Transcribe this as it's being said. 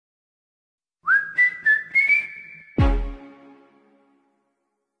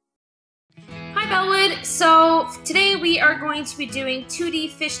so today we are going to be doing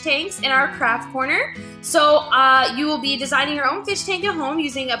 2D fish tanks in our craft corner. So you will be designing your own fish tank at home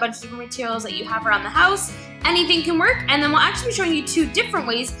using a bunch of different materials that you have around the house. Anything can work, and then we'll actually be showing you 2 different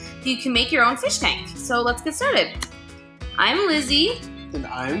ways that you can make your own fish tank. So let's get started. I'm Lizzie. And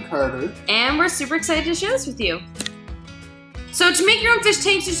I'm Carter. And we're super excited to share this with you. So to make your own fish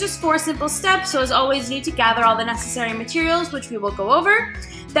tanks, there's just 4 simple steps. So as always, you need to gather all the necessary materials, which we will go over.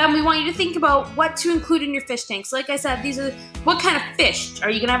 Then we want you to think about what to include in your fish tanks. Like I said, these are what kind of fish. Are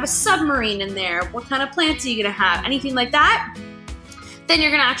you gonna have a submarine in there? What kind of plants are you gonna have? Anything like that? Then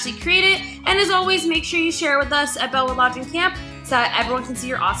you're gonna actually create it. And as always, make sure you share with us at Belwood Lodge and Camp so that everyone can see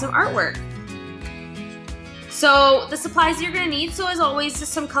your awesome artwork. So the supplies you're gonna need, so as always,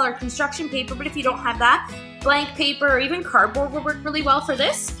 just some colored construction paper, but if you don't have that, blank paper or even cardboard will work really well for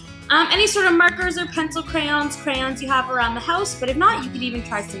this. Any sort of markers or pencil crayons you have around the house, but if not, you could even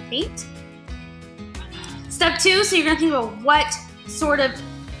try some paint. Step 2, so you're gonna think about what sort of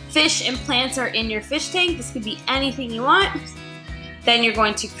fish and plants are in your fish tank. This could be anything you want. Then you're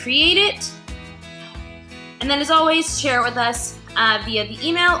going to create it. And then as always, share it with us via the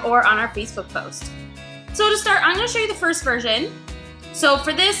email or on our Facebook post. So to start, I'm gonna show you the first version. So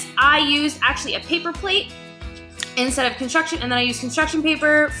for this, I used actually a paper plate instead of construction, and then I used construction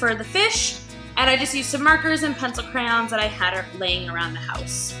paper for the fish, and I just used some markers and pencil crayons that I had laying around the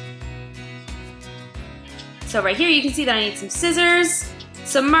house. So right here you can see that I need some scissors,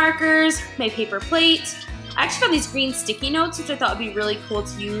 some markers, my paper plate. I actually found these green sticky notes, which I thought would be really cool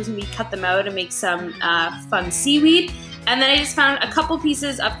to use, and we cut them out and make some fun seaweed. And then I just found a couple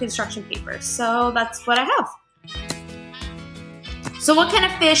pieces of construction paper. So that's what I have. So what kind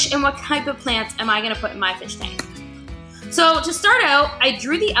of fish and what type of plants am I gonna put in my fish tank? So to start out, I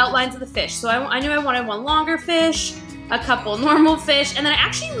drew the outlines of the fish. So I knew I wanted one longer fish, a couple normal fish, and then I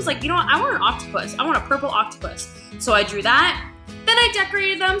actually was like, you know what, I want an octopus. I want a purple octopus. So I drew that. Then I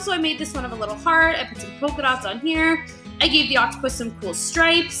decorated them, so I made this one of a little heart. I put some polka dots on here. I gave the octopus some cool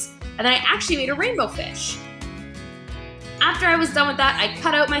stripes, and then I actually made a rainbow fish. After I was done with that, I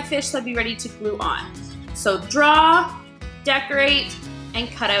cut out my fish so I'd be ready to glue on. So draw, decorate,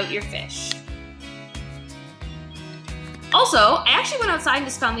 and cut out your fish. Also, I actually went outside and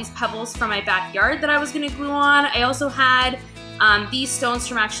just found these pebbles from my backyard that I was gonna glue on. I also had these stones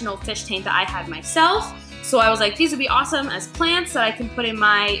from actually an old fish tank that I had myself. So I was like, these would be awesome as plants that I can put in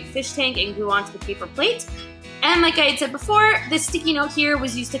my fish tank and glue onto the paper plate. And like I had said before, this sticky note here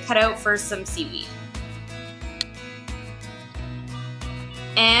was used to cut out for some seaweed.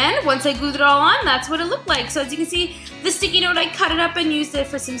 And once I glued it all on, that's what it looked like. So as you can see, the sticky note, I cut it up and used it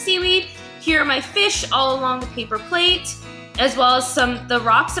for some seaweed. Here are my fish all along the paper plate, as well as the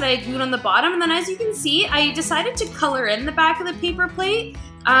rocks that I glued on the bottom. And then as you can see, I decided to color in the back of the paper plate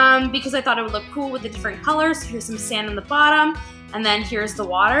because I thought it would look cool with the different colors. So here's some sand on the bottom, and then here's the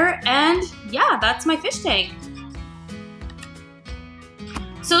water. And yeah, that's my fish tank.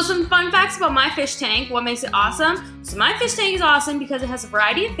 So some fun facts about my fish tank, what makes it awesome. So my fish tank is awesome because it has a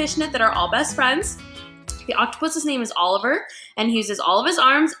variety of fish in it that are all best friends. The octopus's name is Oliver, and he uses all of his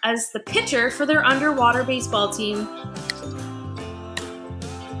arms as the pitcher for their underwater baseball team.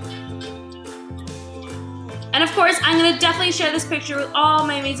 And of course, I'm gonna definitely share this picture with all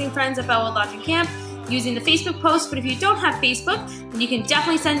my amazing friends at Belwood Lodge and Camp using the Facebook post, but if you don't have Facebook, then you can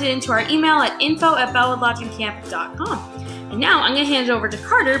definitely send it into our email at info@belwoodlodgeandcamp.com. And now I'm gonna hand it over to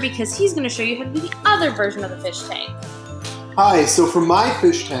Carter because he's gonna show you how to do the other version of the fish tank. Hi, so for my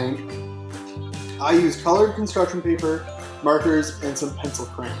fish tank, I used colored construction paper, markers, and some pencil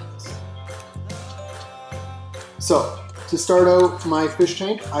crayons. So, to start out my fish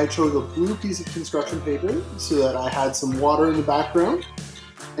tank, I chose a blue piece of construction paper so that I had some water in the background.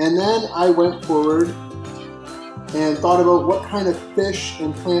 And then I went forward and thought about what kind of fish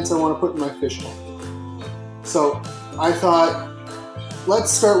and plants I want to put in my fish tank. So, I thought, let's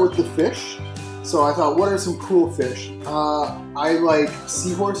start with the fish. So I thought, what are some cool fish? I like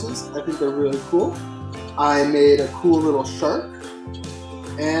seahorses. I think they're really cool. I made a cool little shark.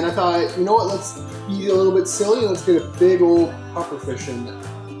 And I thought, you know what, let's be a little bit silly. Let's get a big old pufferfish in there.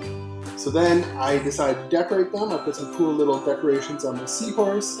 So then I decided to decorate them. I put some cool little decorations on my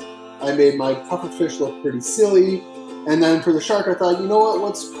seahorse. I made my pufferfish look pretty silly. And then for the shark, I thought, you know what,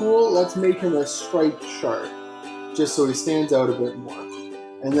 what's cool? Let's make him a striped shark, just so he stands out a bit more.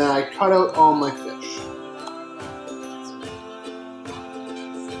 And then I cut out all my fish.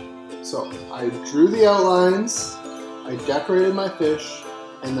 So I drew the outlines, I decorated my fish,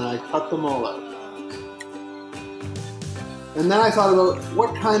 and then I cut them all out. And then I thought about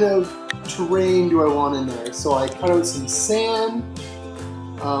what kind of terrain do I want in there. So I cut out some sand,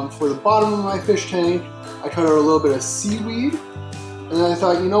 For the bottom of my fish tank, I cut out a little bit of seaweed, and then I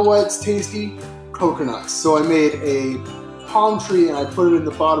thought, you know what's tasty? Coconuts. So I made a palm tree and I put it in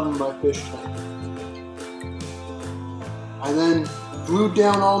the bottom of my fish tank. I then glued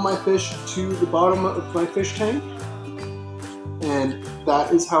down all my fish to the bottom of my fish tank, and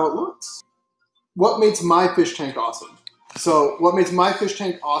that is how it looks. What makes my fish tank awesome? So what makes my fish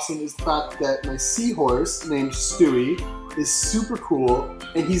tank awesome is the fact that my seahorse named Stewie is super cool,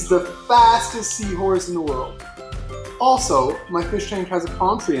 and he's the fastest seahorse in the world. Also, my fish tank has a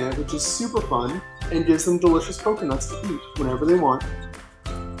palm tree in it, which is super fun and gives them delicious coconuts to eat whenever they want.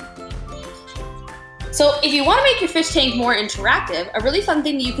 So if you want to make your fish tank more interactive, a really fun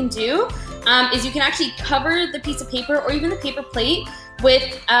thing that you can do is you can actually cover the piece of paper or even the paper plate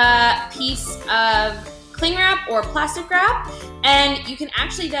with a piece of cling wrap or plastic wrap, and you can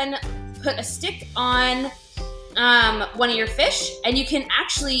actually then put a stick on one of your fish, and you can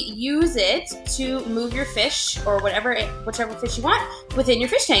actually use it to move your fish or whichever fish you want within your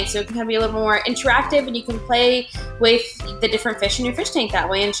fish tank. So it can kind of be a little more interactive, and you can play with the different fish in your fish tank that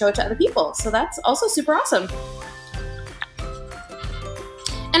way and show it to other people. So that's also super awesome.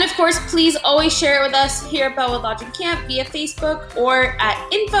 And of course, please always share it with us here at Belwood Lodging Camp via Facebook or at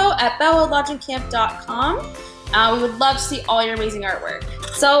info@belwoodlodgingcamp.com. We would love to see all your amazing artwork.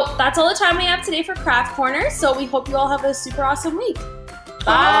 So that's all the time we have today for Craft Corner. So we hope you all have a super awesome week.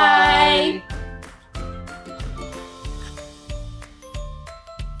 Bye.